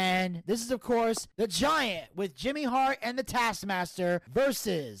 And this is, of course, the Giant with Jimmy Hart and the Taskmaster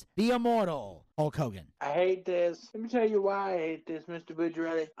versus the Immortal Hulk Hogan. I hate this. Let me tell you why I hate this, Mr.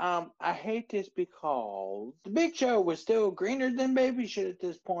 Bucciarelli. I hate this because the Big Show was still greener than baby shit at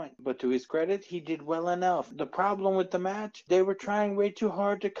this point. But to his credit, he did well enough. The problem with the match, they were trying way too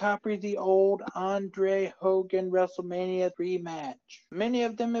hard to copy the old Andre Hogan WrestleMania 3 match. Many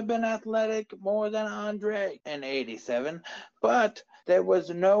of them have been athletic more than Andre in '87, but there was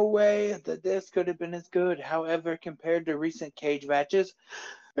no way that this could have been as good. However, compared to recent cage matches,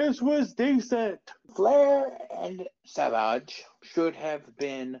 this was decent. Flair and Savage should have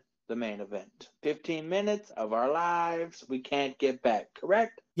been the main event. 15 minutes of our lives we can't get back,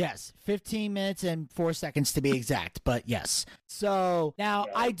 correct? Yes, 15 minutes and 4 seconds to be exact, but yes. So now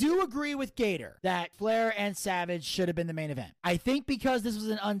I do agree with Gator that Flair and Savage should have been the main event. I think because this was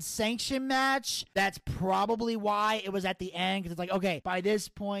an unsanctioned match, that's probably why it was at the end, because it's like, okay, by this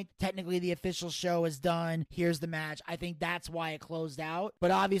point, technically the official show is done. Here's the match. I think that's why it closed out.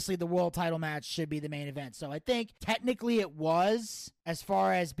 But obviously the world title match should be the main event. So I think technically it was, as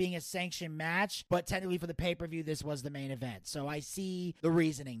far as being a sanctioned match, but technically for the pay-per-view, this was the main event. So I see the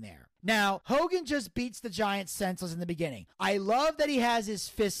reasoning there. Now, Hogan just beats the Giant senseless in the beginning. I love that he has his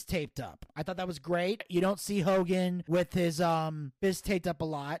fist taped up. I thought that was great. You don't see Hogan with his fist taped up a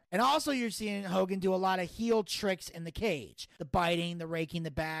lot. And also you're seeing Hogan do a lot of heel tricks in the cage. The biting, the raking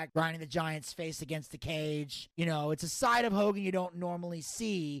the back, grinding the Giant's face against the cage. You know, it's a side of Hogan you don't normally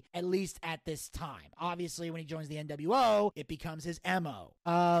see, at least at this time. Obviously, when he joins the NWO, it becomes his MO.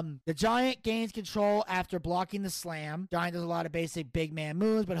 The Giant gains control after blocking the slam. Giant does a lot of basic big man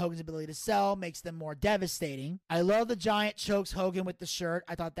moves, but Hogan's ability to sell makes them more devastating. I love the Giant chokes Hogan with the shirt.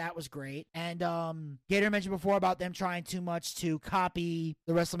 I thought that was great. And Gator mentioned before about them trying too much to copy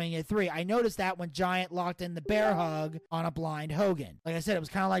the WrestleMania 3. I noticed that when Giant locked in the bear hug on a blind Hogan. Like I said, it was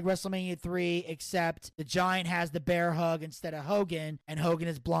kind of like WrestleMania 3, except the Giant has the bear hug instead of Hogan, and Hogan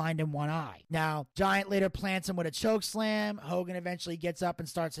is blind in one eye. Now, Giant later plants him with a choke slam. Hogan eventually gets up and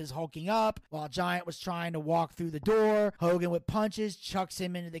starts his hulking up. While Giant was trying to walk through the door, Hogan with punches chucks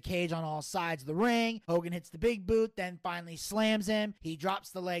him into the cage on all sides of the ring. Hogan hits the big boot, then finally slams him. He drops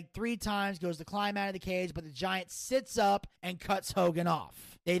the leg 3 times, goes to climb out of the cage, but the Giant sits up and cuts Hogan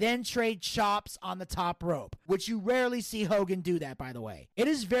off. They then trade chops on the top rope, which you rarely see Hogan do that, by the way. It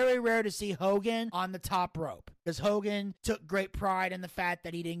is very rare to see Hogan on the top rope, because Hogan took great pride in the fact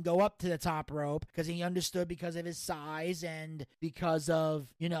that he didn't go up to the top rope, because he understood because of his size and because of,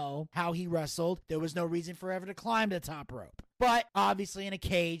 you know, how he wrestled, there was no reason for ever to climb to the top rope. But obviously in a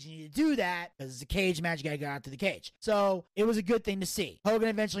cage, you need to do that because it's a cage match. You got to go out to the cage. So it was a good thing to see. Hogan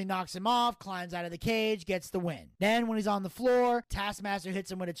eventually knocks him off, climbs out of the cage, gets the win. Then when he's on the floor, Taskmaster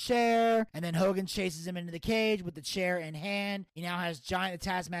hits him with a chair, and then Hogan chases him into the cage with the chair in hand. He now has Giant the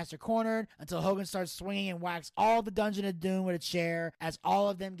Taskmaster cornered until Hogan starts swinging and whacks all the Dungeon of Doom with a chair as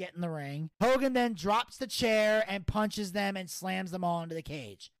all of them get in the ring. Hogan then drops the chair and punches them and slams them all into the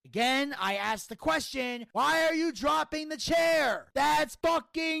cage. Again, I ask the question, why are you dropping the chair? That's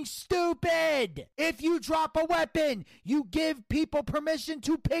fucking stupid. If you drop a weapon, you give people permission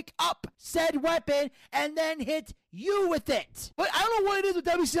to pick up said weapon and then hit you with it. But I don't know what it is with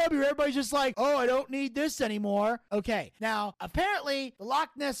WCW. Everybody's just like, oh, I don't need this anymore. Okay. Now, apparently, the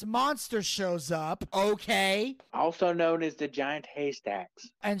Loch Ness Monster shows up. Okay. Also known as the Giant Haystacks.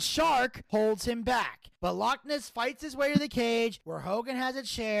 And Shark holds him back. But Loch Ness fights his way to the cage where Hogan has a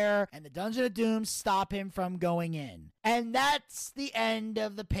chair and the Dungeon of Doom stop him from going in. And that's the end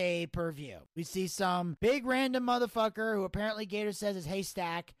of the pay-per-view. We see some big random motherfucker who apparently Gator says is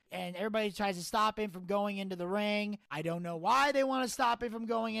Haystack, and everybody tries to stop him from going into the ring. I don't know why they want to stop him from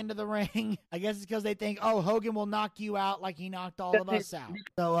going into the ring. I guess it's because they think, oh, Hogan will knock you out like he knocked all of us out.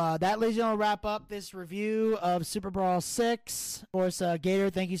 So that, ladies and gentlemen, will wrap up this review of Super Brawl 6. Of course, Gator,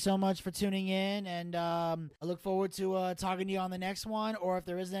 thank you so much for tuning in, and I look forward to talking to you on the next one, or if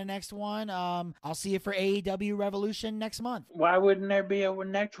there isn't a next one, I'll see you for AEW Revolution next month. Why wouldn't there be a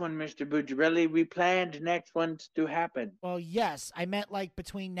next one, Mr. Bucciarelli? We planned next ones to happen. Well, yes, I meant like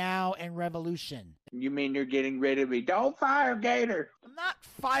between now and Revolution. You mean you're getting rid of me? Don't fire Gator. I'm not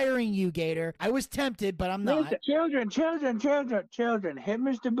firing you, Gator. I was tempted, but I'm not. Listen, children. Hit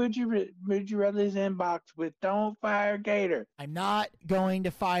Mr. Bucciarelli's inbox with "Don't fire Gator." I'm not going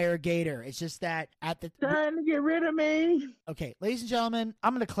to fire Gator. It's just that at the trying to get rid of me. Okay, ladies and gentlemen,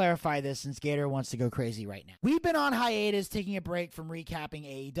 I'm going to clarify this since Gator wants to go crazy right now. We've been on hiatus, taking a break from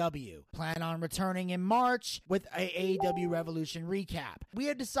recapping AEW. Plan on returning in March with a AEW Revolution recap. We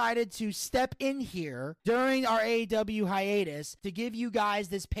have decided to step in here during our AEW hiatus to give you guys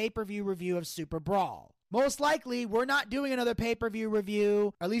this pay-per-view review of Super Brawl. Most likely, we're not doing another pay-per-view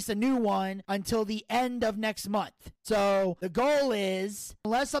review, or at least a new one, until the end of next month. So the goal is,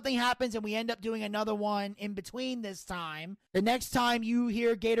 unless something happens and we end up doing another one in between this time, the next time you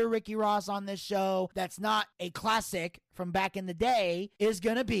hear Gator Ricky Ross on this show that's not a classic from back in the day is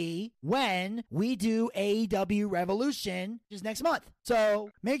going to be when we do AEW Revolution, which is next month. So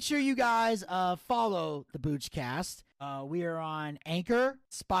make sure you guys follow the Boochcast. We are on Anchor,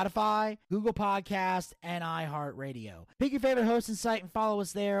 Spotify, Google Podcast, and iHeartRadio. Pick your favorite hosting site and follow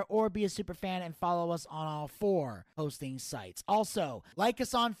us there, or be a super fan and follow us on all 4 hosting sites. Also, like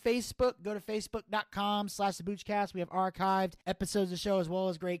us on Facebook. Go to facebook.com/theboochcast. We have archived episodes of the show as well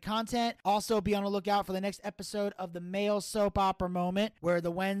as great content. Also, be on the lookout for the next episode of the Male Soap Opera Moment, where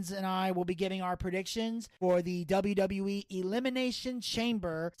the Wens and I will be giving our predictions for the WWE Elimination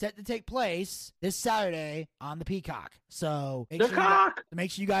Chamber set to take place this Saturday on the Peacock. So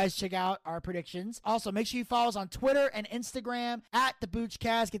make sure you guys check out our predictions. Also, make sure you follow us on Twitter and Instagram at the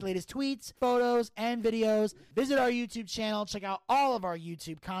Boochcast. Get the latest tweets, photos, and videos. Visit our YouTube channel. Check out all of our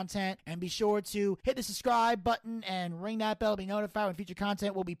YouTube content, and be sure to hit the subscribe button and ring that bell to be notified when future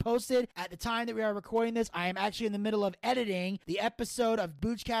content will be posted. At the time that we are recording this, I am actually in the middle of editing the episode of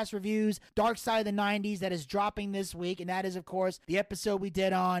Boochcast Reviews Dark Side of the 90s that is dropping this week, and that is, of course, the episode we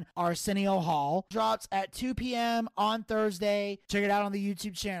did on Arsenio Hall. Drops at 2 p.m. on Thursday. Check it out on the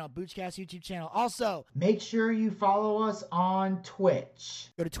YouTube channel, Boochcast YouTube channel. Also, make sure you follow us on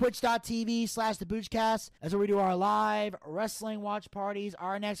Twitch. Go to twitch.tv/theboochcast. That's where we do our live wrestling watch parties.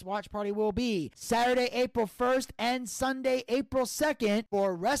 Our next watch party will be Saturday, April 1st and Sunday, April 2nd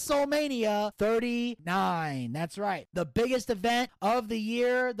for WrestleMania 39. That's right. The biggest event of the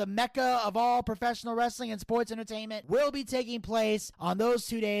year, the mecca of all professional wrestling and sports entertainment, will be taking place on those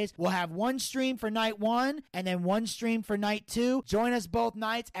 2 days. We'll have one stream for night 1 and then one stream for night 2. Join us both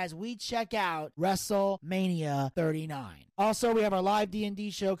nights as we check out WrestleMania 39. Also, we have our live D&D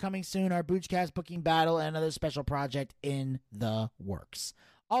show coming soon, our Boochcast Booking Battle, and another special project in the works.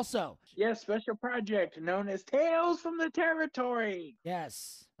 Also, yes, special project known as Tales from the Territory.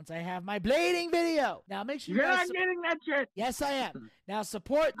 Yes, once I have my blading video. Now make sure you're not getting that shit. Yes, I am. Now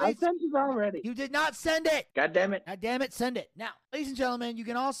support. I sent it already. You did not send it. God damn it. God damn it, send it. Now, ladies and gentlemen, you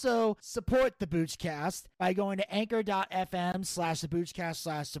can also support the Boochcast by going to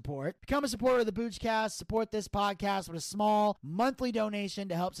anchor.fm/theboochcast/support. Become a supporter of the Boochcast. Support this podcast with a small monthly donation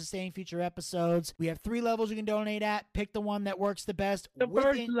to help sustain future episodes. We have 3 levels you can donate at. Pick the one that works the best. The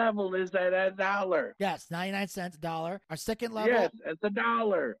first level is at $1. Yes, 99 cents, $1. Our second level. Yes, it's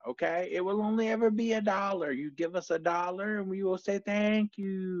 $1. Okay, it will only ever be $1. You give us $1, and we will say thank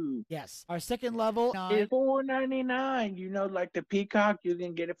you. Yes, our second level is $4.99. You know, like the Peacock, you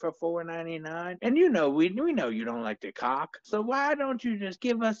can get it for $4.99. And you know, we know you don't like the cock. So why don't you just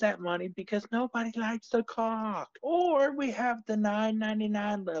give us that money? Because nobody likes the cock. Or we have the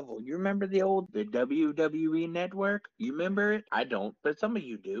 $9.99 level. You remember the WWE Network? You remember it? I don't, but some of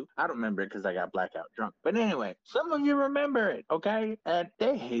you do. I don't remember it because I got blackout drunk. But anyway, some of you remember it, okay? And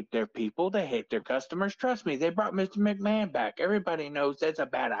they hate their people. They hate their customers. Trust me, they brought Mr. McMahon back. Everybody knows that's a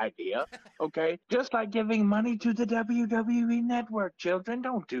bad idea, okay? Just like giving money to the WWE Network. Children,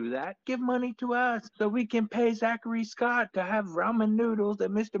 don't do that. Give money to us so we can pay Zachary Scott to have ramen noodles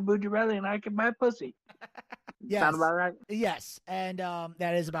and Mr. Bucciarelli and I can buy pussy. Yes. Sound about right? Yes, and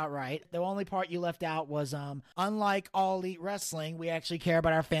that is about right. The only part you left out was, unlike All Elite Wrestling, we actually care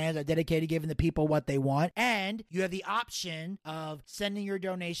about our fans, are dedicated to giving the people what they want, and you have the option of sending your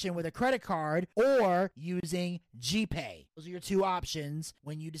donation with a credit card or using GPay. Those are your 2 options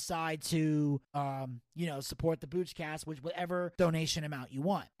when you decide to, support the Boochcast with whatever donation amount you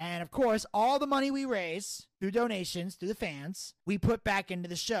want. And of course, all the money we raise through donations, through the fans, we put back into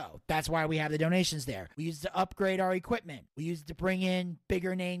the show. That's why we have the donations there. We use it to upgrade our equipment. We use it to bring in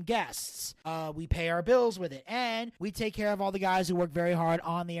bigger name guests. We pay our bills with it. And we take care of all the guys who work very hard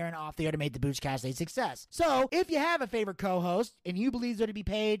on the air and off the air to make the Boochcast a success. So if you have a favorite co-host and you believe they're to be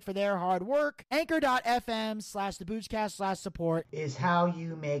paid for their hard work, anchor.fm/theboochcast/support is how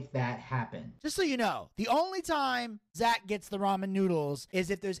you make that happen. Just so you know, the only time Zach gets the ramen noodles is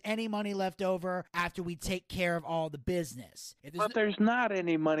if there's any money left over after we take care of all the business. But there's not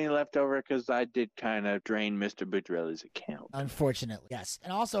any money left over because I did kind of drain Mr. Bucciarelli's account. Unfortunately, yes.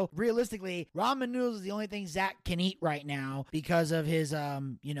 And also, realistically, ramen noodles is the only thing Zach can eat right now because of his,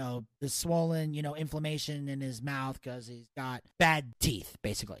 the swollen, inflammation in his mouth because he's got bad teeth,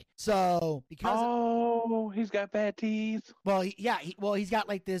 basically. So, because... Oh, he's got bad teeth? Well, he's got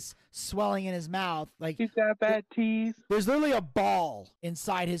like this swelling in his mouth. Like he's got bad teeth? There's literally a ball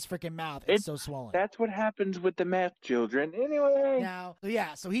inside his freaking mouth. It's so swollen. That's what happens with the meth children. Anyway. Now,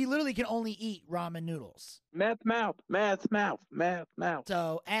 so he literally can only eat ramen noodles. Meth mouth.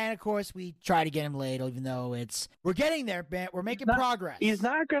 So, and of course, we try to get him laid, even though we're getting there, man. We're making progress. He's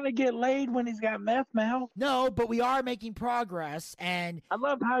not going to get laid when he's got meth mouth. No, but we are making progress, and... I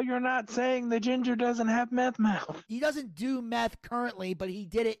love how you're not saying the ginger doesn't have meth mouth. He doesn't do meth currently, but he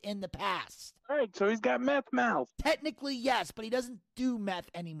did it in the past. Right, so he's got meth mouth. Technically, yes, but he doesn't do meth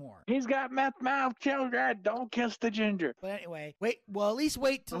anymore. He's got meth mouth, children. God, don't kiss the ginger. But anyway, at least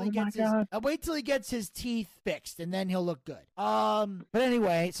wait till Oh he my gets his God. wait till he gets his teeth fixed, and then he'll look good. But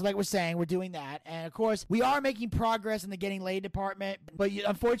anyway, so like we're saying, we're doing that, and of course we are making progress in the getting laid department. But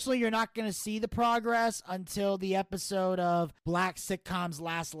unfortunately, you're not going to see the progress until the episode of Black Sitcom's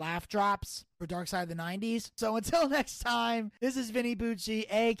Last Laugh drops for Dark Side of the 90s. So until next time, this is Vinny Bucci,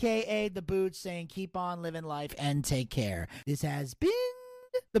 aka The Booch, saying keep on living life and take care. This has been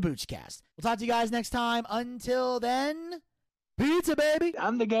the Boochcast. We'll talk to you guys next time. Until then, pizza, baby.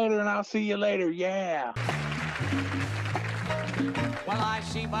 I'm the Gator, and I'll see you later. Yeah. Well, I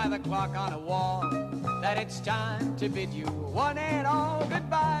see by the clock on a wall that it's time to bid you one and all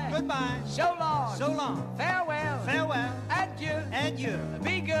goodbye. Goodbye. So long. So long. Farewell. Farewell. Adieu. Adieu.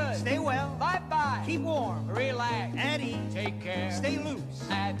 Be good. Stay well. Bye-bye. Keep warm. Relax. At ease. Take care. Stay loose.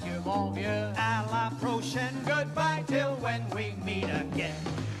 Adieu, mon vieux. À la prochaine. Goodbye till when we meet Meet again.